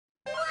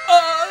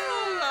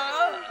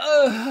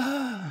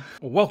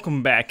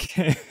Welcome back.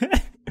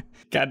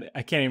 God,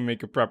 I can't even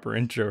make a proper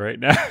intro right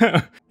now.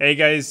 Hey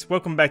guys,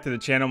 welcome back to the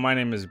channel. My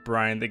name is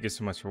Brian. Thank you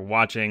so much for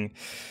watching.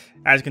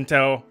 As you can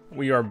tell,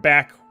 we are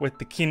back with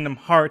the Kingdom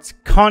Hearts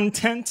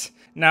content.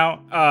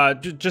 Now,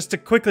 just to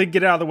quickly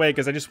get it out of the way,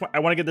 because I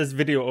want to get this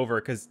video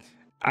over, because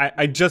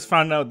I just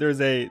found out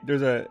there's a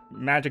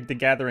Magic the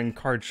Gathering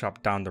card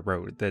shop down the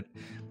road that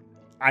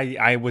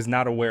I was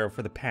not aware of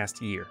for the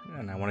past year,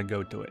 and I want to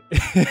go to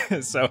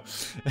it. So,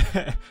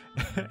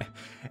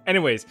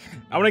 anyways,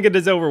 I want to get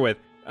this over with.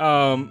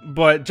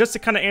 But just to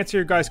kind of answer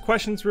your guys'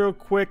 questions real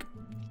quick,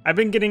 I've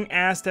been getting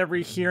asked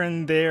every here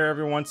and there,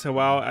 every once in a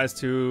while, as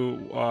to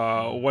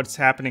what's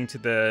happening to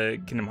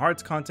the Kingdom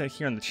Hearts content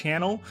here on the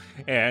channel.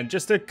 And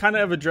just to kind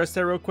of address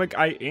that real quick,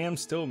 I am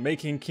still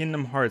making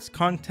Kingdom Hearts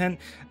content.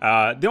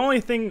 The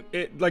only thing,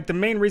 the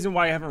main reason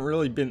why I haven't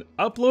really been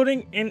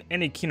uploading in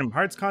any Kingdom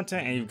Hearts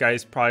content, and you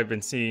guys probably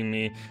been seeing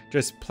me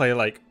just play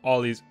like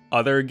all these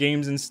other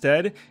games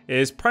instead,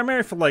 is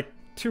primarily for like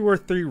 2 or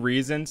 3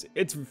 reasons.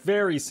 It's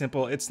very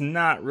simple. It's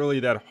not really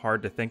that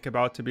hard to think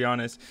about, to be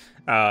honest.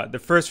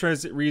 The first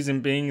reason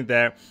being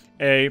that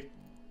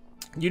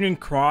Union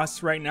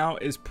Cross right now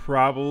is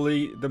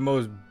probably the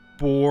most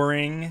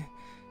boring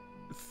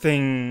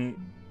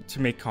thing to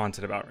make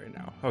content about right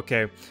now.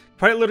 Okay,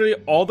 quite literally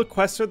all the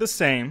quests are the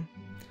same.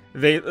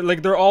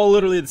 They're all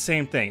literally the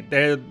same thing.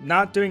 They're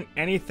not doing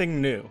anything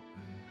new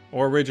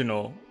or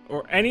original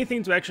or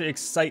anything to actually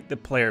excite the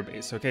player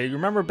base. Okay, you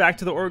remember back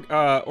to the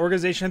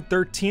Organization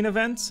 13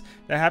 events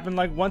that happened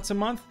like once a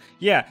month?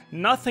 Yeah,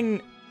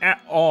 nothing at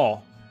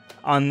all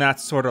on that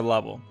sort of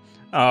level.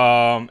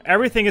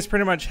 Everything is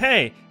pretty much,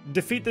 hey,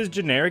 defeat this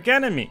generic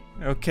enemy.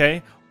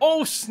 Okay,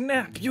 oh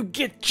snap, you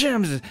get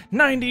gems,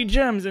 90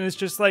 gems, and it's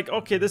just like,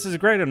 okay, this is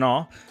great and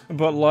all,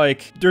 but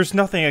like, there's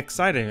nothing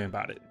exciting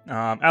about it,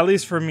 at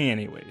least for me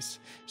anyways.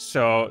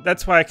 So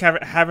that's why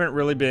I haven't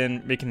really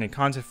been making any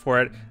content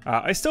for it.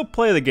 I still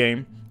play the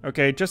game,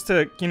 okay, just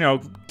to, you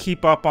know,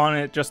 keep up on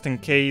it, just in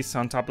case,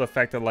 on top of the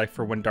fact that, like,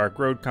 for when Dark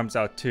Road comes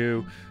out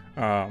too,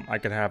 I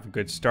could have a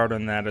good start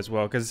on that as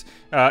well, because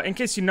in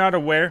case you're not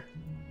aware,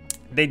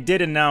 they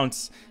did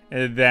announce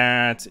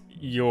that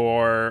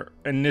your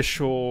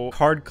initial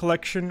card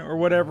collection or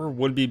whatever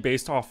would be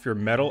based off your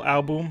metal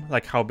album,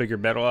 like how big your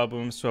metal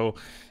album. So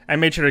I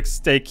made sure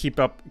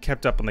to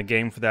kept up on the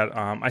game for that.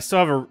 I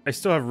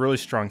still have really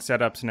strong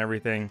setups and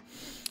everything.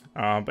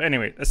 But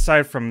anyway,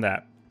 aside from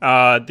that,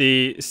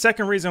 the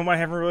second reason why I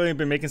haven't really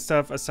been making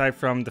stuff, aside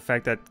from the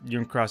fact that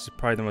Union Cross is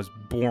probably the most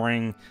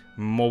boring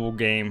mobile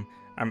game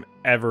I'm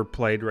ever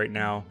played right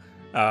now,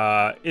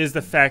 is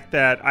the fact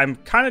that I'm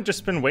kind of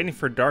just been waiting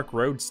for Dark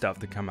Road stuff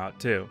to come out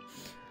too.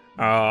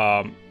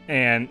 And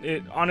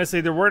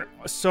honestly, there wasn't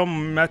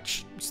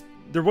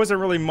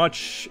really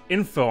much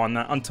info on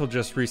that until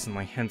just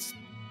recently, hence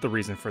the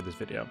reason for this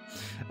video.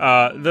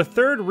 The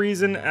third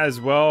reason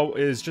as well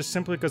is just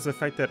simply because of the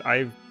fact that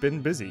I've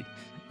been busy.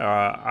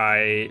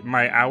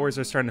 My hours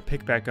are starting to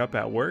pick back up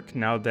at work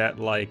now that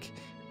like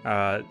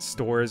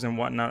stores and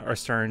whatnot are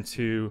starting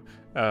to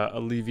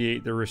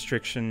alleviate the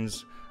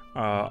restrictions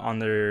on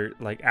their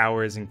like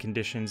hours and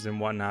conditions and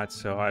whatnot.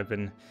 So I've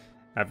been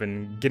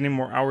getting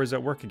more hours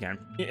at work again,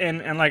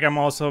 and like I'm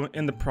also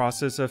in the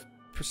process of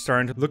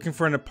looking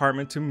for an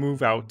apartment to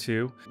move out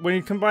to. When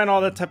you combine all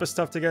that type of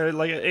stuff together,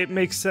 like it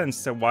makes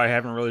sense to why I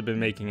haven't really been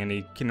making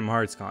any Kingdom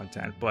Hearts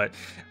content. But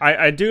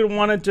I do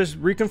want to just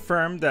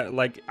reconfirm that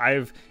like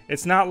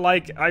it's not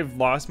like I've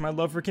lost my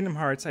love for Kingdom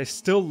Hearts. I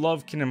still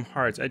love Kingdom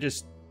Hearts. I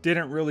just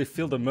didn't really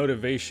feel the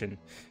motivation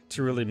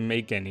to really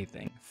make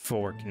anything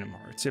for Kingdom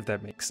Hearts, if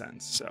that makes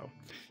sense. So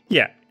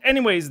yeah,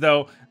 anyways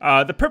though,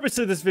 the purpose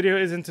of this video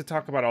isn't to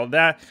talk about all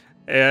that.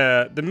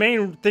 The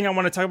main thing I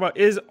want to talk about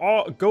is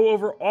go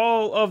over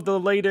all of the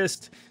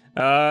latest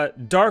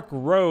Dark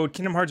Road,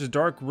 Kingdom Hearts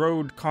Dark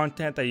Road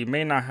content that you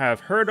may not have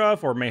heard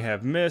of or may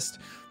have missed.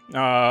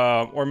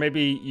 Or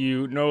maybe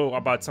you know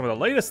about some of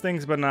the latest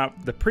things but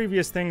not the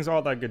previous things,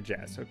 all that good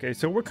jazz. Okay,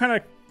 so we're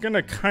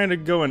gonna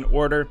go in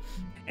order.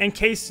 In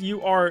case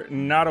you are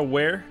not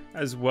aware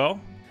as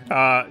well,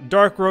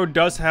 Dark Road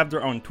does have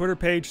their own Twitter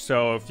page,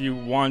 so if you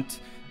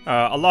want,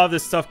 a lot of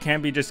this stuff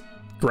can be just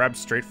grabbed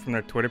straight from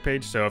their Twitter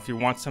page, so if you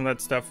want some of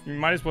that stuff, you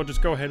might as well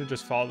just go ahead and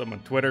just follow them on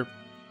Twitter.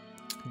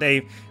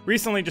 They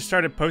recently just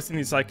started posting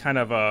these like kind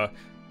of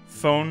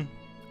phone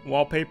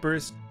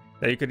wallpapers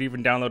that you could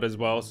even download as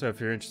well, so if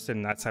you're interested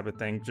in that type of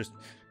thing, just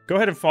go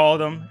ahead and follow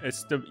them.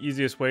 It's the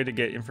easiest way to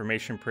get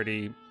information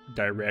pretty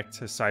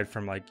direct, aside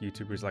from like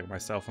YouTubers like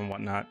myself and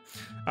whatnot.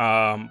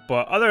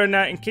 But other than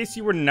that, in case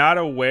you were not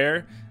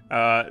aware,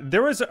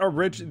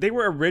 they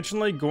were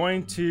originally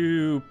going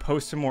to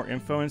post some more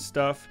info and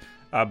stuff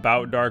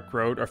about Dark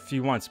Road a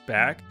few months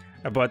back,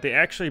 but they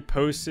actually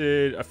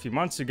posted a few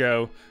months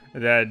ago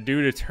that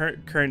due to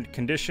current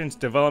conditions,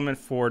 development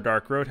for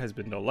Dark Road has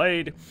been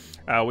delayed.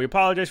 We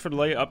apologize for the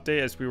late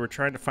update, as we were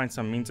trying to find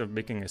some means of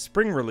making a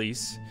spring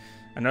release.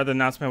 Another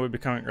announcement will be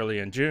coming early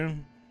in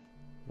June.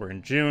 We're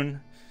in June,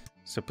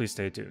 so please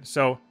stay tuned.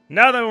 So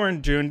now that we're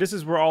in June, this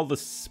is where all the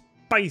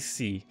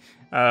spicy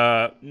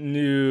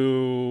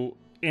new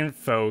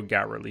info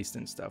got released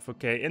and stuff.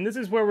 Okay, and this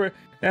is where we're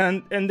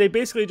and they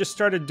basically just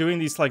started doing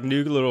these like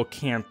new little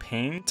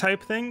campaign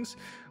type things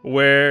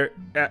where,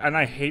 and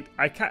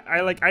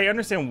I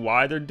understand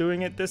why they're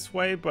doing it this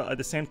way, but at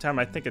the same time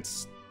I think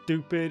it's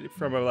stupid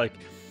from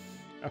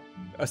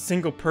a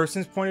single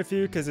person's point of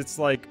view, because it's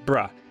like,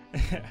 bruh.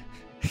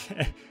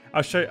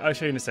 I'll show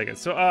you in a second.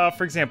 So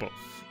for example,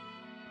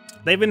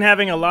 they've been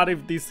having a lot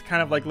of these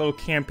kind of like little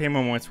campaign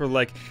moments where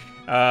like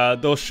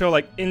they'll show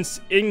like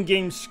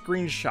in-game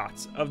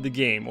screenshots of the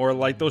game, or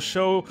like they'll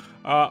show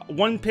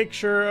one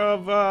picture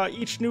of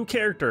each new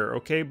character,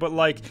 okay, but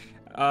like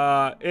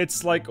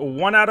it's like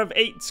 1 out of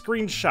 8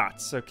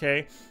 screenshots,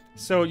 okay,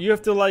 so you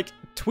have to like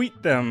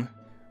tweet them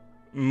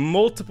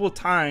multiple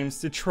times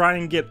to try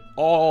and get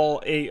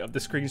all 8 of the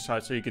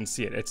screenshots so you can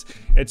see it.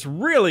 It's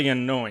really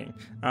annoying.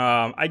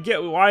 I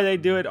get why they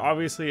do it.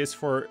 Obviously it's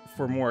for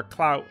more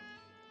clout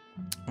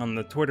on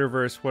the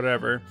Twitterverse,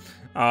 whatever,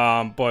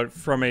 but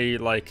from a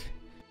like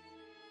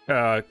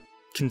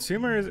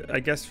consumer, I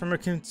guess from a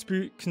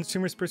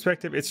consumer's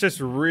perspective, it's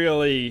just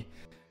really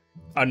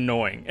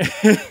annoying.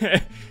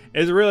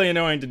 It's really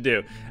annoying to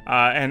do,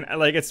 and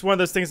like it's one of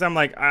those things I'm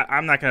like,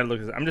 I'm not gonna look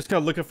at this. I'm just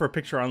gonna look for a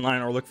picture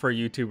online or look for a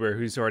YouTuber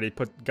who's already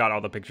got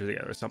all the pictures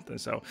together or something.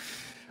 So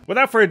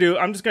without further ado,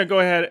 I'm just gonna go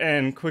ahead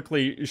and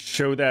quickly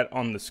show that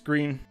on the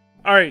screen.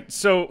 All right,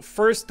 so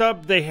first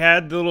up, they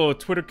had the little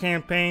Twitter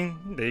campaign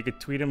that you could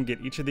tweet them, get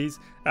each of these.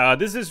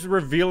 This is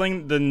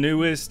revealing the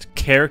newest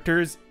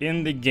characters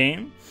in the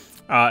game.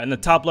 In the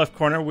top left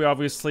corner, we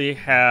obviously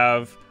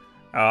have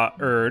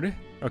Erd,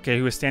 okay,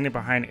 who is standing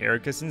behind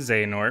Ericus and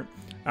Xehanort.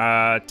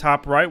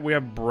 Top right, we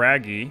have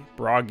Bragi,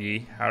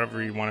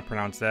 however you want to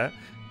pronounce that.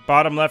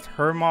 Bottom left,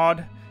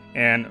 Hermod,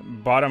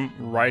 and bottom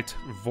right,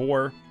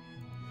 Vor.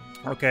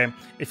 Okay,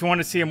 if you want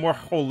to see a more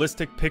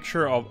holistic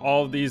picture of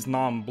all of these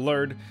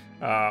non-blurred,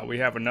 we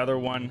have another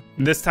one.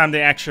 This time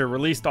they actually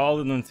released all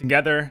of them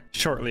together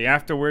shortly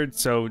afterwards,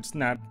 so it's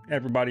not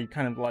everybody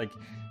kind of like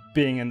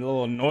being a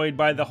little annoyed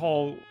by the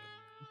whole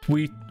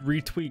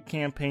retweet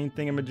campaign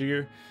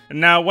thingamajigger.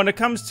 Now, when it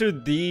comes to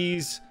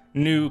these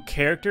new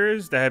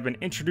characters that have been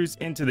introduced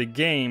into the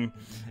game,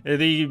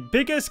 the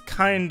biggest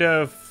kind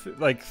of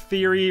like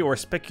theory or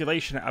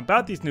speculation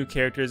about these new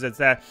characters is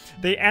that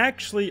they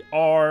actually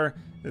are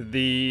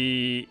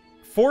the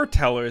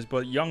foretellers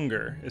but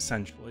younger,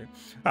 essentially.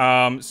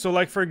 So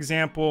like, for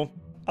example,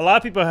 a lot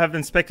of people have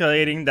been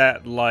speculating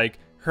that like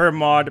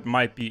Hermod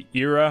might be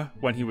Ira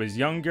when he was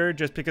younger,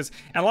 just because,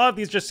 and a lot of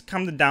these just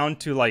come down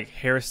to like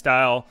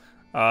hairstyle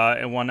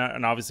and whatnot,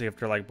 and obviously if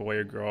they're like boy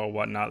or girl or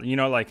whatnot, you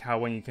know, like how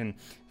when you can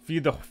view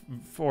the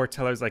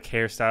foretellers like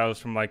hairstyles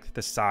from like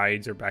the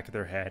sides or back of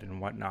their head and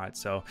whatnot.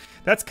 So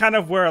that's kind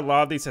of where a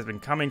lot of these have been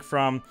coming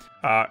from.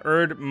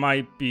 Erd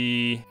might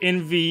be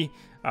Envy,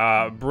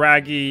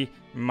 Bragi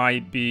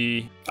might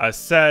be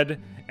Ased,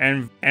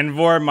 and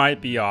Vor might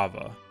be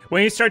Ava.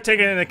 When you start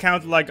taking into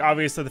account, like,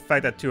 obviously the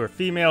fact that 2 are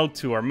female,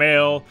 2 are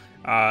male,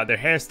 their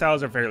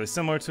hairstyles are fairly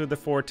similar to the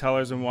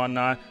foretellers and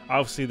whatnot.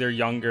 Obviously they're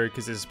younger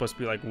because this is supposed to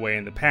be like way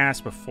in the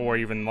past, before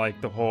even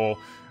like the whole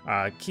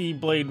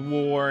Keyblade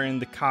War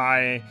and the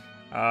Kai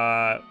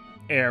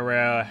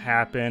era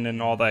happened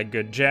and all that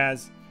good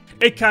jazz.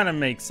 It kind of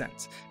makes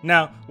sense.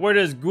 Now, where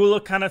does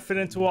Gula kind of fit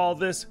into all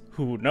this?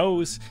 Who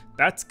knows?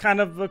 That's kind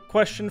of a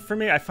question for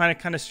me. I find it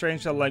kind of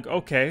strange that, like,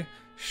 okay,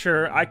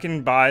 sure, I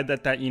can buy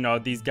that, you know,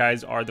 these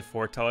guys are the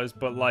foretellers,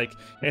 but like,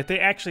 if they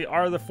actually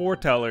are the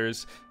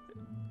foretellers,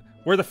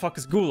 where the fuck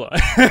is Gula?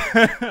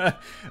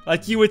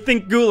 Like, you would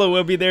think Gula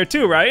will be there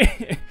too,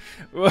 right?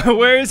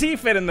 Where does he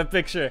fit in the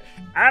picture?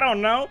 I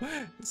don't know.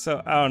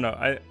 So, I don't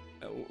know.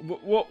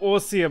 We'll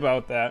see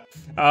about that.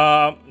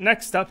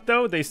 Next up,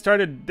 though,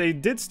 they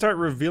did start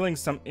revealing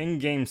some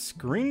in-game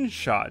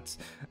screenshots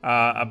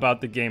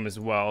about the game as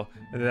well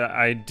that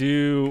I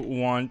do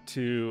want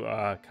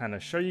to kind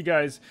of show you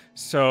guys.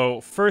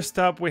 So first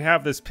up, we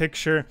have this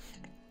picture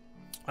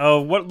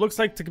of what looks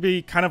like to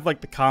be kind of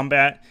like the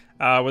combat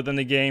within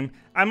the game.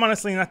 I'm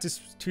honestly not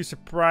too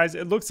surprised.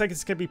 It looks like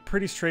it's gonna be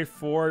pretty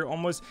straightforward,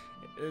 almost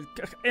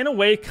in a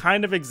way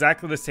kind of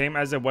exactly the same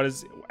as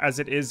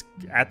it is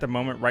at the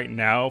moment right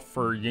now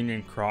for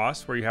Union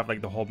Cross, where you have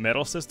like the whole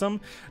medal system.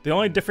 The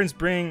only difference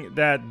being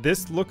that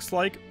this looks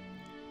like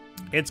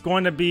it's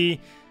going to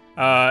be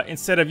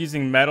instead of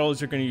using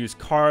medals, you're going to use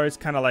cards,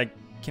 kind of like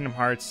Kingdom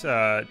Hearts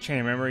Chain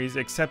of Memories,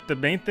 except the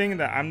main thing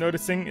that I'm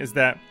noticing is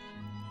that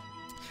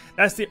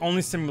that's the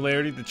only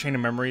similarity to Chain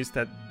of Memories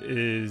that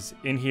is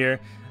in here.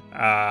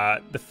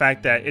 The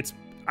fact that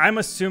I'm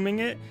assuming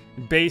it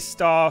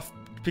based off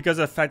because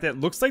of the fact that it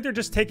looks like they're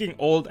just taking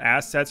old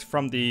assets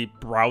from the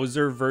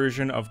browser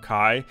version of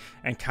Kai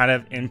and kind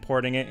of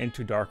importing it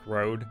into Dark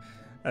Road.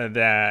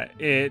 that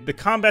the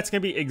combat's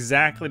gonna be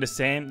exactly the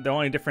same. The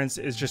only difference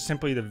is just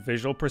simply the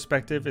visual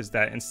perspective, is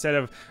that instead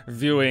of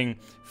viewing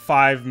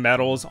 5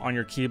 medals on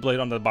your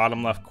keyblade on the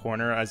bottom left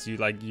corner as you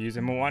like use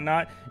them and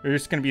whatnot, you're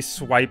just gonna be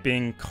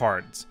swiping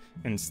cards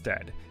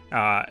instead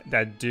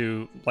that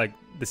do like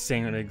the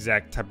same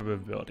exact type of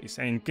abilities.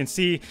 And you can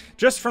see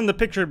just from the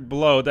picture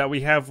below that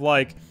we have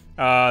like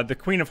the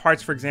Queen of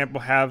Hearts, for example,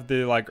 have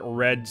the like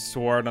red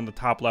sword on the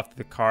top left of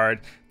the card,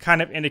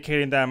 kind of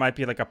indicating that it might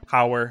be like a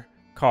power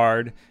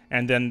card,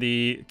 and then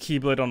the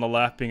Keyblade on the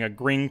left being a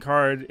green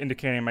card,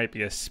 indicating it might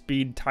be a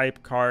speed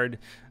type card.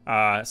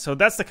 So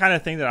that's the kind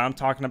of thing that I'm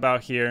talking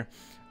about here,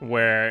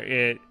 where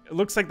it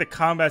looks like the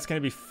combat's going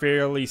to be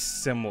fairly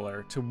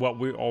similar to what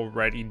we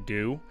already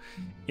do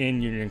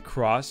in Union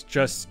Cross,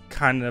 just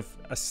kind of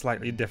a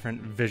slightly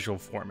different visual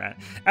format.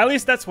 At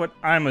least that's what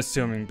I'm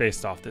assuming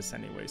based off this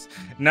anyways.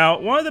 Now,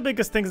 one of the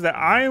biggest things that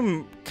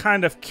I'm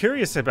kind of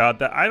curious about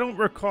that I don't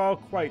recall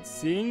quite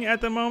seeing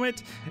at the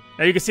moment,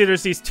 now you can see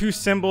there's these 2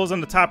 symbols on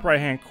the top right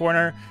hand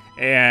corner,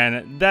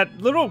 and that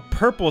little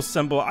purple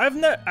symbol, I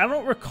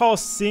don't recall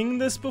seeing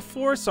this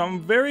before, so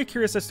I'm very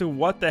curious as to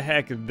what the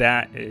heck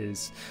that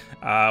is,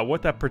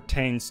 what that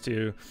pertains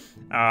to.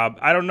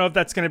 I don't know if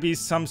that's going to be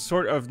some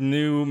sort of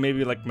new,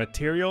 maybe like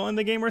material in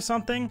the game or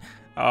something,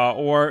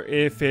 or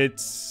if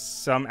it's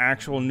some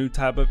actual new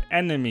type of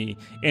enemy,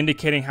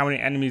 indicating how many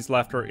enemies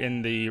left are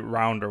in the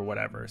round or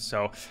whatever.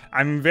 So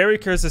I'm very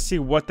curious to see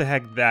what the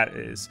heck that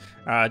is,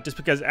 just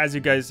because, as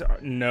you guys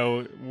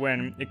know,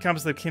 when it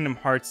comes to the Kingdom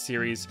Hearts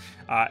series,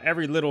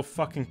 every little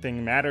fucking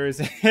thing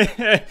matters.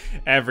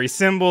 Every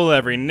symbol,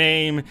 every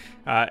name,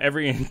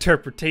 every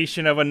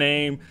interpretation of a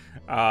name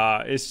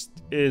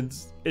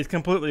is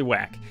completely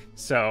whack.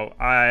 So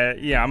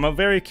yeah, I'm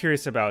very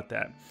curious about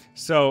that.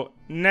 So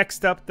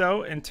next up,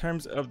 though, in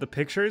terms of the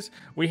pictures,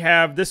 we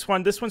have this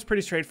one. This one's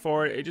pretty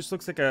straightforward. It just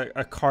looks like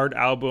a card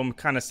album,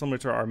 kind of similar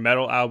to our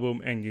metal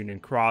album and Union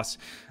Cross.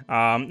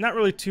 Not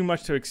really too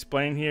much to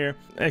explain here,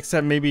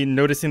 except maybe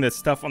noticing the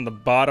stuff on the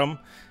bottom,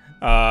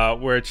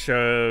 where it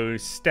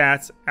shows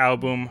stats,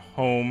 album,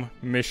 home,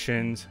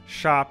 missions,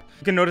 shop.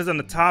 You can notice on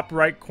the top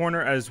right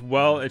corner as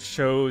well, it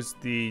shows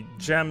the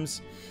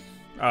gems,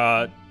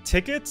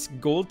 tickets,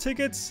 gold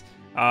tickets.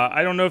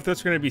 I don't know if those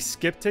are going to be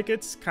skip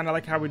tickets, kind of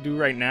like how we do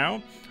right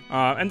now.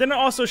 And then it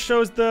also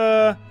shows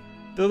the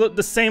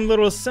same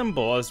little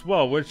symbol as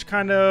well, which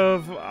kind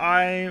of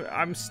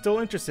I'm still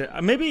interested.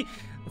 Maybe,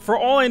 for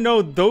all I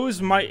know,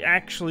 those might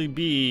actually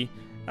be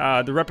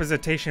the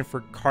representation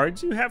for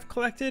cards you have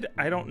collected.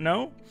 I don't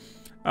know.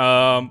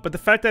 But the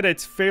fact that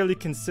it's fairly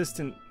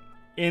consistent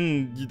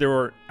in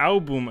their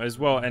album as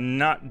well, and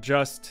not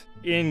just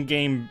in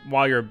game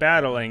while you're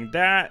battling,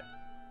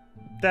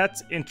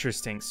 that's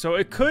interesting. So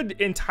it could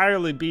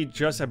entirely be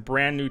just a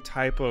brand new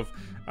type of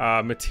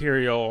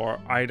material or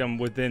item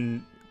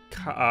within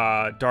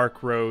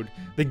Dark Road,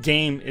 the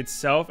game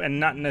itself, and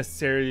not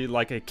necessarily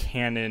like a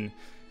canon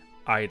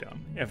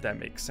item, if that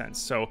makes sense.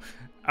 So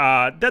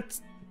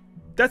that's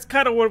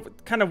kind of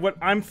what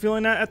I'm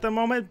feeling at the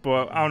moment,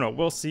 but I don't know,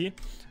 we'll see.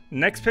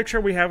 Next picture,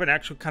 we have an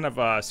actual kind of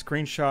a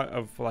screenshot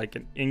of like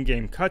an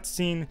in-game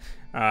cutscene.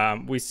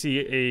 We see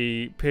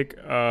a pic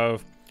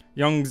of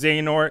young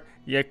Xehanort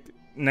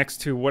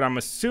next to what I'm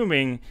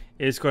assuming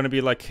is going to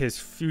be like his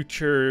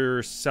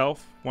future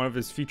self, one of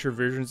his future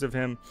versions of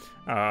him.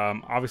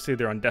 Obviously,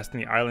 they're on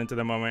Destiny Island at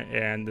the moment,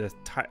 and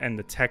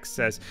the text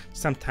says,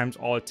 "Sometimes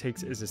all it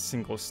takes is a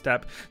single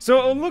step."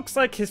 So it looks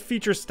like his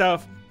future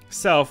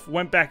self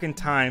went back in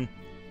time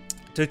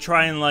to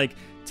try and like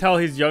tell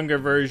his younger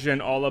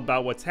version all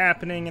about what's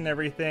happening and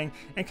everything,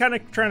 and kind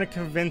of trying to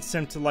convince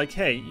him to like,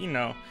 hey, you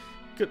know,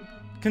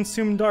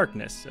 consume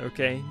darkness,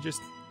 okay?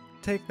 Just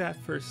take that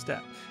first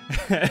step.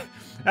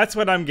 That's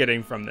what I'm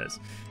getting from this.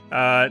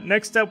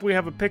 Next up, we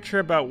have a picture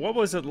about what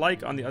was it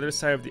like on the other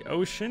side of the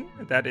ocean.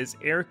 That is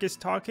Eric is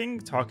talking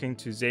to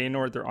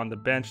Xehanort. They're on the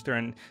bench. They're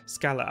in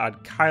Scala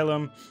ad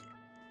Kylum.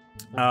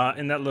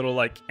 In that little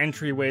like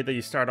entryway that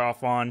you start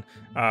off on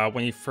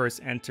when you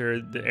first enter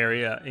the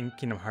area in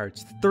Kingdom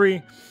Hearts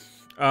 3.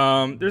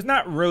 There's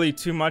not really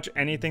too much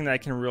anything that I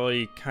can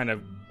really kind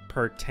of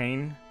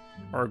pertain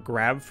or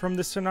grab from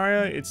this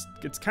scenario. It's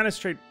kind of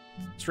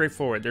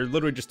straightforward. They're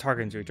literally just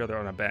talking to each other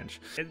on a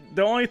bench.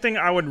 The only thing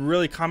I would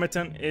really comment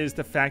on is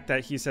the fact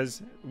that he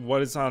says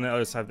what is on the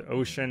other side of the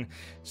ocean.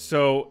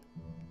 So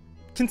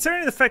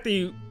considering the fact that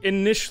you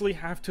initially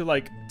have to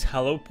like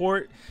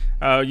teleport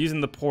using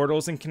the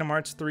portals in Kingdom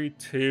Hearts 3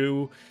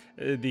 to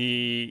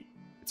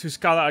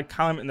Scala ad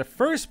Kylum in the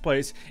first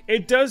place,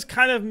 it does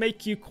kind of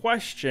make you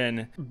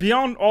question,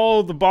 beyond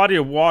all the body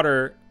of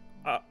water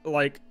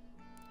like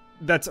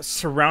that's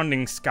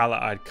surrounding Scala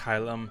ad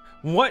Kylum,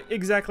 what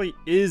exactly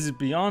is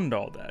beyond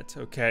all that,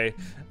 okay?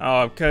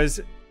 Because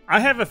I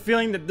have a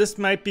feeling that this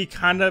might be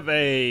kind of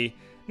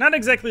not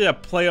exactly a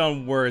play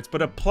on words,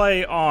 but a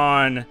play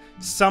on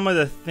some of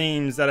the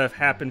themes that have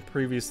happened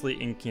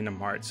previously in Kingdom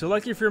Hearts. So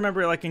like if you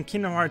remember, like in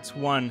Kingdom Hearts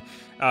 1,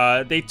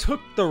 they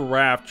took the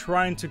raft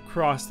trying to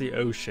cross the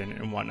ocean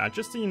and whatnot,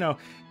 just to, you know,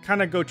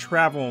 kind of go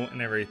travel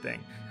and everything.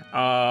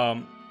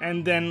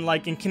 and then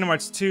like in Kingdom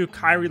Hearts 2,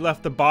 Kairi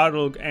left the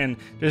bottle and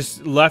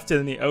just left it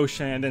in the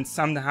ocean, and then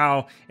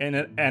somehow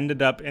it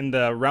ended up in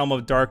the realm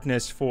of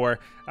darkness for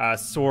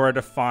Sora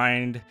to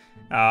find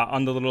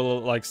on the little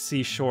like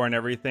seashore and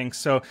everything.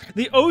 So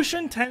the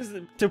ocean tends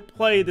to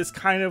play this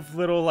kind of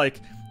little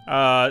like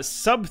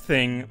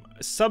sub-theme.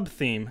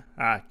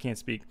 Can't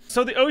speak.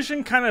 So the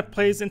ocean kind of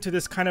plays into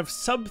this kind of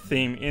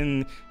sub-theme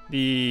in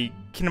the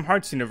Kingdom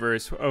Hearts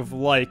universe of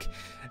like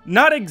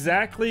not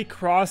exactly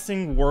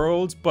crossing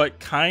worlds, but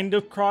kind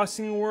of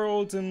crossing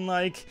worlds and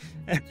like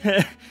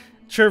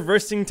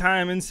traversing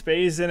time and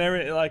space and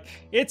everything. Like,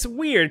 it's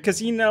weird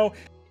because, you know,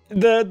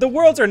 the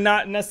worlds are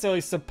not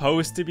necessarily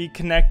supposed to be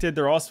connected.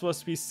 They're all supposed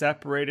to be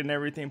separated and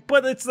everything,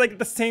 but it's like at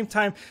the same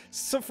time,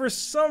 so for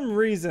some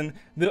reason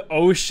the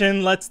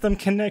ocean lets them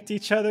connect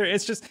each other.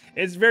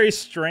 It's very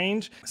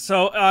strange.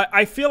 So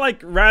I feel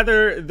like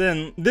rather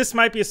than, this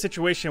might be a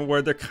situation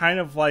where they're kind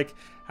of like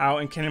how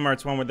in Kingdom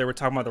Hearts 1 where they were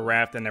talking about the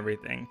raft and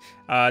everything.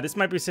 This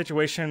might be a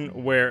situation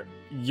where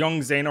young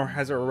Xehanort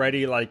has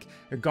already like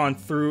gone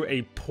through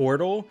a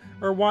portal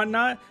or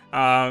whatnot,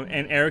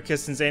 and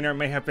Ericus and Xehanort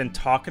may have been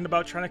talking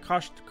about trying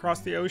to cross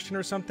the ocean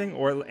or something,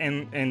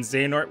 and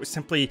Xehanort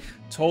simply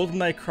told him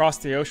they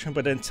crossed the ocean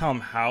but didn't tell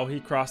him how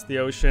he crossed the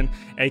ocean,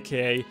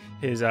 aka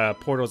his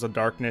portals of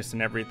darkness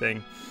and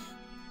everything.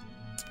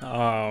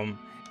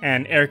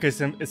 And Eric is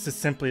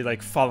just simply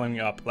like following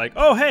up, like,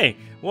 "Oh hey,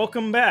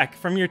 welcome back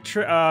from your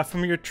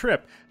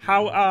trip.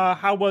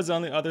 How was it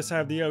on the other side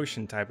of the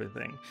ocean?" type of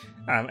thing.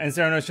 And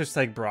Xehanort's just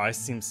like, "Bro, I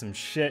seen some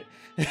shit.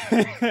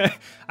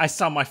 I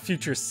saw my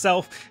future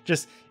self."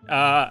 Just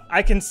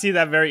I can see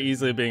that very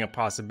easily being a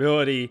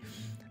possibility.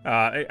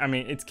 I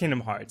mean, it's Kingdom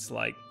Hearts.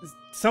 Like,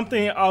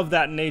 something of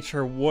that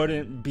nature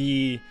wouldn't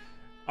be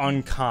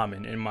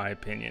uncommon in my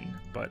opinion.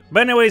 But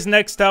anyways,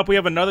 next up we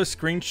have another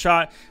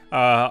screenshot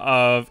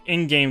of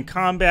in-game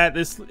combat.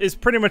 This is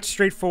pretty much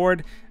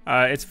straightforward.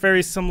 It's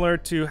very similar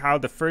to how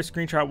the first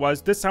screenshot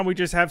was. This time we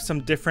just have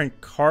some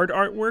different card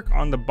artwork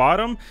on the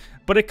bottom,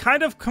 but it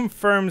kind of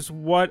confirms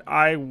what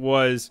I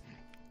was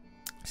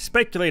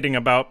speculating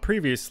about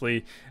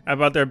previously,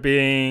 about there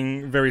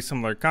being very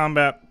similar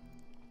combat.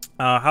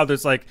 How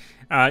there's like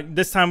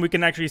this time we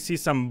can actually see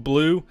some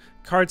blue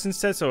cards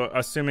instead, so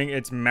assuming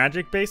it's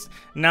magic based.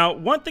 Now,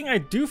 one thing I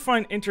do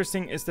find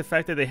interesting is the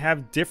fact that they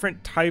have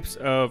different types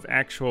of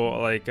actual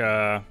like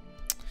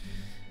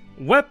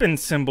weapon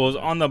symbols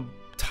on the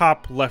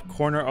top left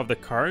corner of the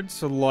card.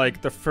 So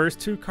like the first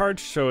two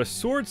cards show a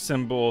sword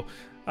symbol,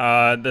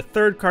 the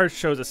third card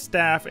shows a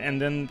staff,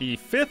 and then the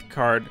fifth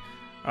card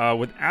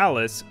with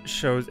Alice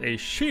shows a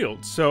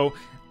shield. So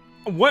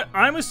what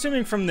I'm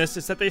assuming from this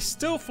is that they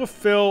still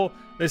fulfill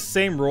the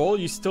same role.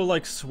 You still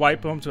like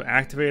swipe them to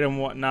activate them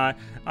and whatnot.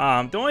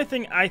 The only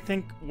thing I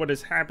think what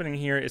is happening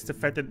here is the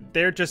fact that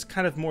they're just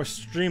kind of more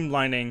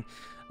streamlining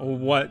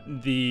what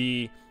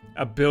the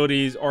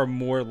abilities are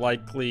more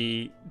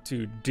likely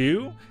to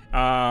do.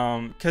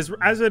 Because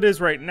as it is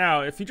right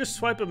now, if you just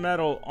swipe a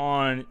medal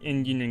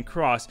in Union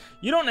Cross,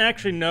 you don't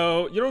actually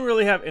know, you don't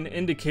really have an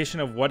indication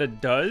of what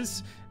it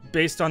does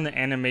based on the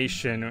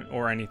animation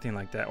or anything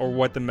like that, or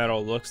what the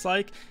medal looks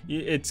like.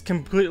 It's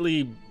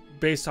completely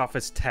based off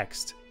its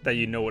text that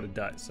you know what it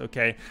does,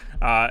 okay?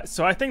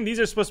 So I think these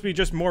are supposed to be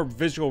just more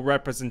visual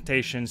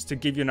representations to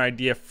give you an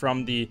idea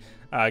from the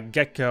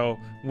get-go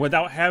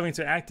without having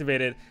to activate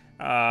it,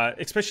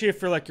 especially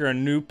if you're a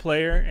new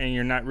player and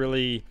you're not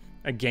really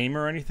a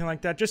gamer or anything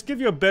like that. Just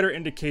give you a better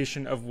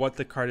indication of what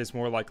the card is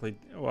more likely,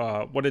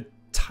 what a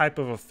type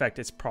of effect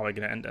it's probably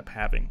going to end up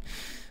having.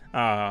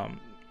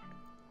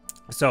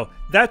 So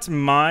that's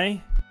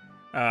my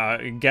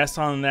guess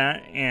on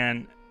that,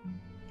 and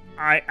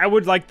I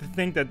would like to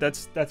think that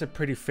that's a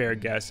pretty fair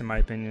guess in my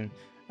opinion.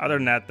 Other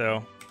than that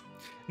though,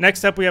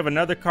 next up we have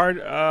another card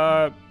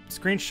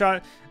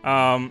screenshot.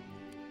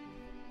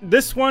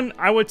 This one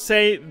I would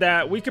say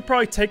that we could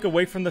probably take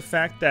away from the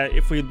fact that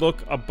if we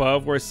look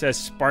above where it says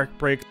Spark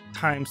Break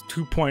times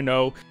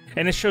 2.0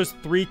 and it shows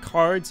 3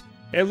 cards,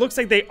 it looks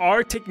like they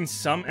are taking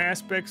some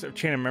aspects of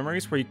Chain of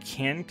Memories where you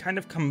can kind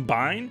of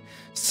combine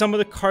some of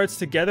the cards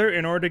together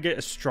in order to get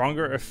a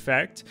stronger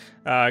effect.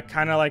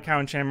 Kind of like how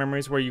in Chain of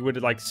Memories where you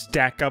would like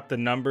stack up the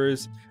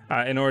numbers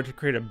in order to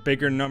create a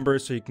bigger number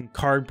so you can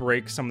card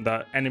break some of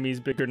the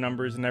enemies' bigger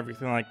numbers and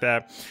everything like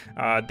that.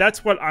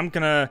 That's what I'm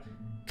gonna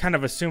kind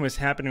of assume is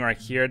happening right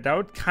here. That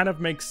would kind of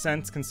make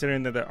sense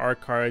considering that there are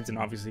cards, and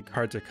obviously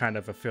cards are kind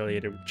of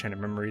affiliated with Chain of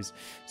Memories.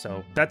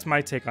 So that's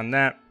my take on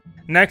that.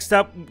 Next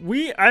up,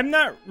 I'm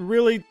not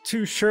really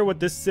too sure what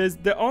this is.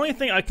 The only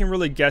thing I can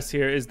really guess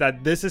here is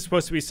that this is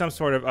supposed to be some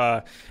sort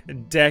of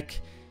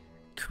deck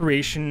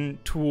creation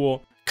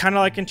tool, kind of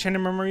like in Chain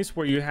of Memories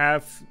where you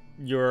have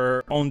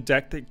your own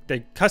deck,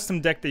 the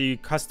custom deck that you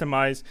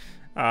customize,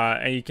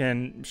 and you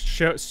can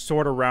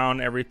sort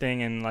around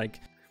everything and like,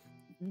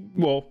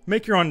 well,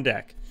 make your own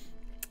deck.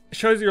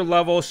 Shows your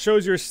level,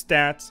 shows your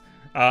stats.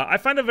 I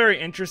find it very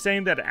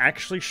interesting that it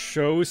actually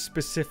shows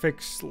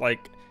specifics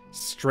like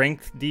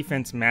strength,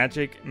 defense,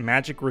 magic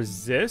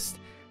resist.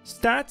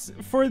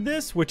 stats for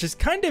this, which is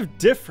kind of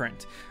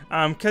different.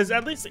 Because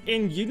at least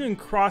in Union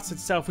Cross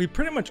itself, we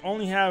pretty much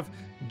only have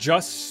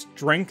just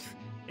strength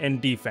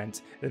and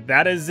defense.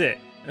 That is it.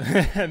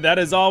 That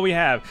is all we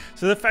have.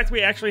 So the fact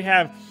we actually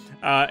have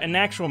an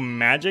actual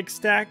magic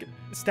stat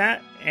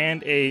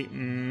and a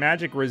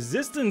magic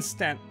resistance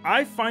stat,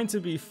 I find to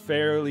be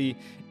fairly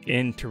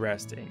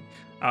interesting.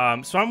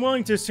 So I'm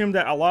willing to assume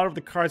that a lot of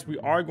the cards we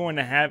are going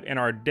to have in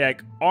our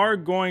deck are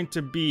going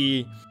to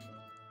be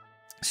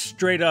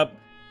straight up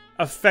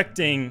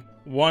affecting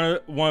one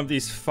of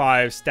these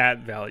 5 stat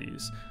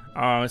values.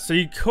 So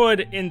you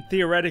could, in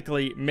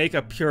theoretically, make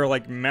a pure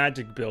like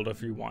magic build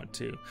if you want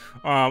to,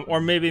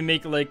 or maybe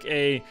make like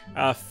a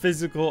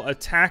physical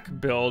attack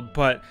build,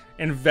 but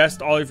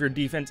invest all of your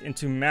defense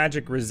into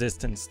magic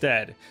resist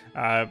instead,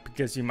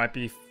 because you might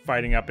be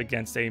fighting up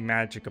against a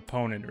magic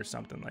opponent or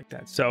something like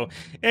that. So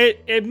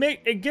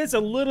it gives a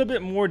little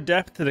bit more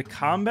depth to the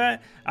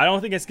combat. I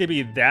don't think it's gonna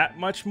be that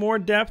much more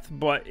depth,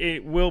 but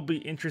it will be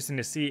interesting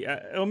to see.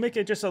 It'll make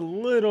it just a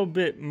little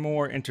bit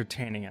more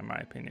entertaining, in my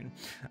opinion.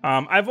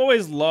 I've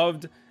always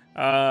loved,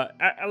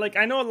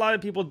 I know a lot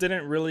of people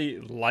didn't really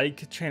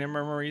like Chain of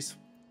Memories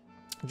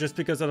just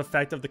because of the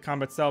fact of the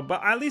combat style, but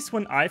at least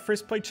when I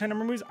first played Chain of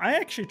Memories, I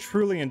actually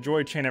truly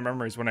enjoyed Chain of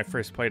Memories when I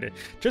first played it,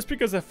 just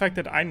because of the fact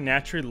that I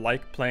naturally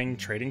like playing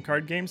trading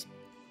card games.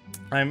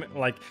 I'm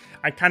like,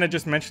 I kind of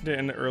just mentioned it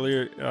in the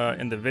earlier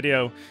in the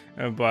video,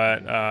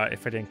 but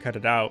if I didn't cut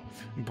it out,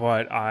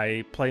 but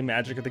I play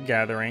Magic the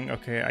Gathering.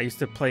 Okay, I used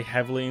to play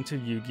heavily into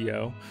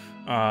Yu-Gi-Oh,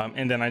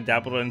 and then I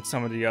dabbled in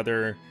some of the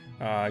other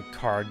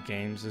card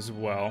games as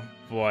well,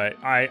 but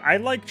I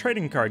like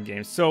trading card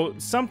games, so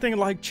something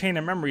like Chain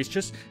of Memories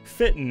just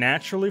fit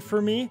naturally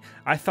for me.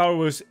 I thought it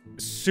was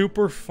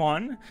super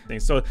fun.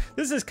 So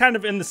this is kind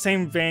of in the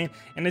same vein,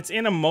 and it's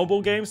in a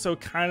mobile game, so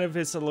kind of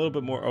it's a little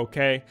bit more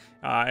okay,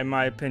 in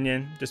my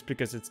opinion, just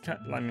because it's kind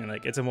of, I mean,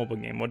 like, it's a mobile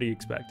game. What do you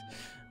expect?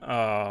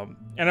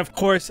 And of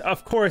course,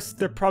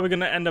 they're probably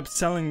going to end up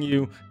selling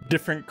you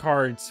different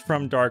cards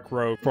from Dark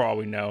Road for all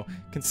we know,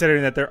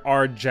 considering that there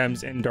are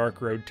gems in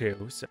Dark Road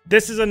too. So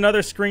this is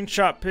another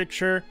screenshot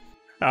picture.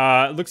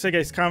 It looks like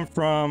it's come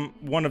from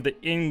one of the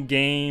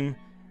in-game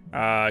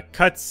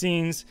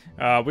cutscenes.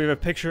 We have a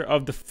picture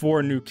of the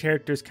 4 new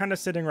characters kind of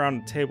sitting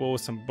around the table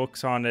with some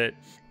books on it.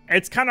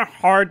 It's kind of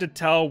hard to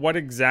tell what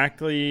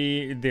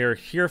exactly they're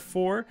here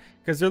for,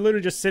 because they're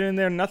literally just sitting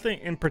there. Nothing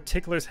in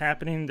particular is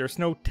happening. There's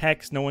no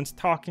text. No one's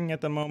talking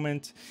at the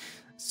moment.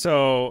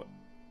 So,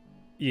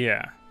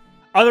 yeah.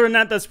 Other than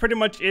that, that's pretty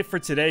much it for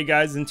today,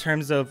 guys, in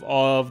terms of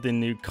all of the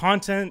new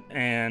content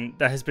and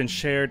that has been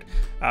shared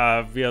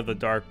via the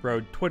Dark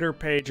Road Twitter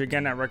page.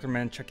 Again, I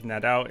recommend checking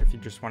that out if you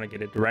just want to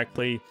get it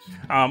directly.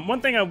 One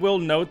thing I will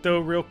note, though,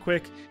 real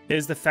quick,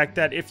 is the fact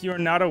that if you're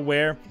not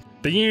aware,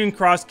 the Union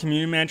Cross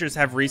community managers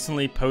have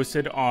recently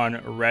posted on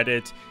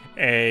Reddit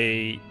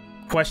a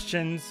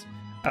questions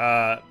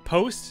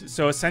post.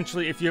 So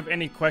essentially, if you have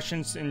any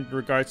questions in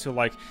regards to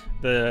like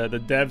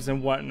the devs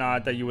and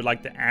whatnot that you would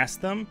like to ask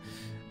them,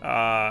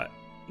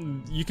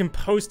 you can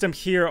post them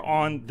here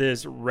on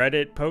this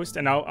Reddit post,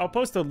 and I'll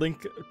post a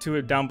link to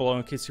it down below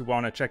in case you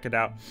want to check it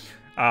out.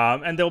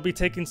 And they'll be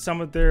taking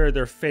some of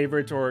their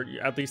favorites, or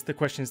at least the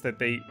questions that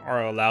they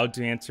are allowed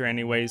to answer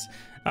anyways,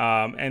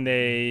 and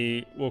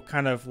they will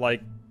kind of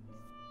like,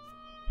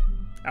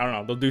 I don't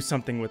know, they'll do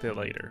something with it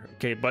later.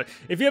 Okay, but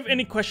if you have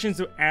any questions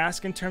to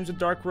ask in terms of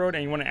Dark Road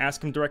and you want to ask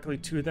them directly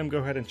to them, go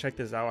ahead and check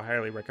this out. I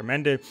highly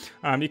recommend it.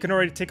 You can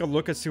already take a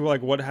look and see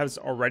like what has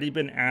already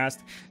been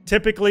asked.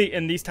 Typically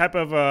in these type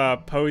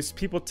of posts,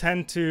 people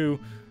tend to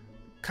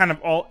kind of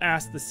all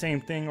ask the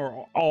same thing,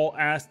 or all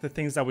ask the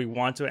things that we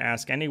want to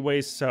ask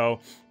anyways. So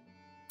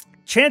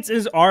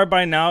chances are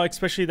by now,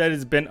 especially that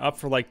it's been up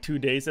for like 2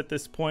 days at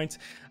this point,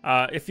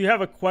 if you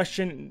have a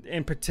question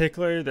in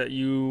particular that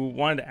you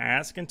wanted to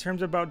ask in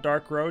terms about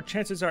Dark Road,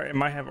 chances are it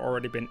might have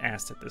already been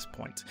asked at this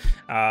point.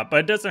 But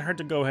it doesn't hurt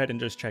to go ahead and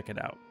just check it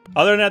out.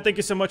 Other than that, thank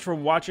you so much for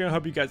watching. I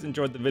hope you guys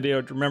enjoyed the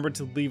video. Remember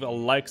to leave a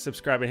like,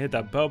 subscribe, and hit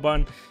that bell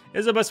button.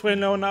 It's the best way to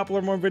know when I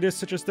upload more videos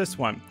such as this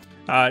one.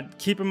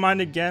 Keep in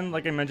mind, again,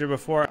 like I mentioned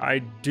before, I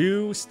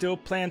do still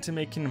plan to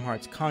make Kingdom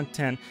Hearts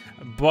content,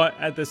 but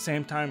at the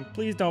same time,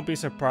 please don't be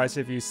surprised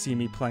if you see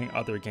me playing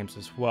other games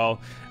as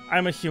well.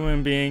 I'm a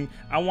human being.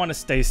 I want to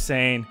stay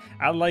sane.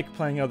 I like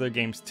playing other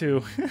games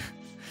too.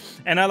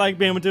 And I like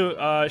being able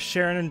to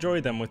share and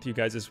enjoy them with you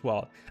guys as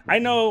well. I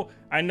know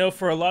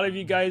for a lot of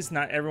you guys,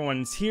 not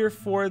everyone's here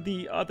for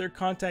the other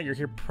content. You're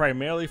here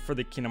primarily for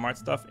the Kingdom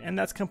Hearts stuff, and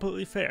that's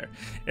completely fair.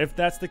 If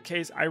that's the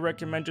case, I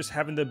recommend just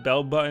having the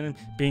bell button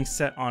being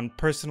set on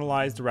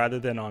personalized rather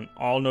than on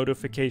all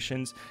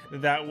notifications.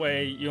 That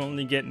way, you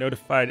only get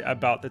notified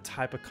about the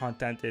type of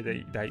content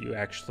that you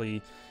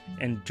actually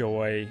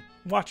enjoy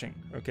watching,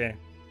 okay?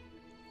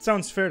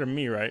 Sounds fair to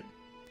me, right?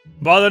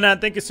 But other than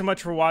that, thank you so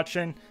much for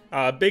watching.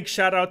 Big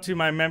shout out to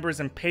my members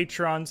and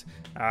patrons.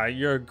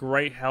 You're a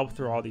great help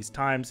through all these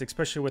times,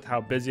 especially with how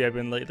busy I've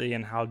been lately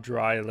and how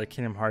dry like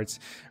Kingdom Hearts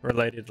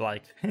related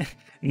like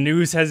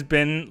news has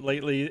been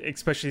lately,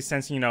 especially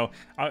since, you know,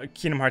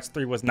 Kingdom Hearts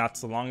 3 was not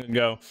so long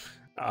ago.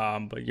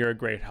 but you're a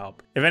great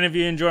help. If any of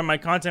you enjoy my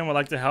content and would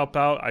like to help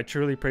out, I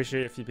truly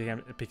appreciate it if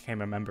you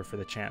became a member for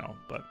the channel.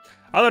 But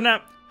other than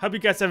that, hope you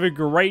guys have a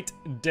great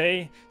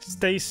day.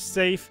 Stay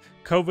safe.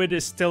 COVID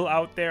is still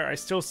out there. I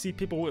still see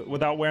people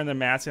without wearing their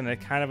masks, and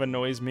it kind of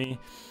annoys me.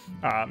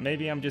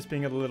 Maybe I'm just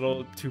being a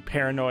little too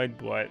paranoid,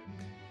 but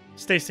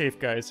stay safe,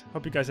 guys.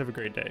 Hope you guys have a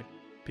great day.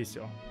 Peace,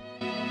 y'all.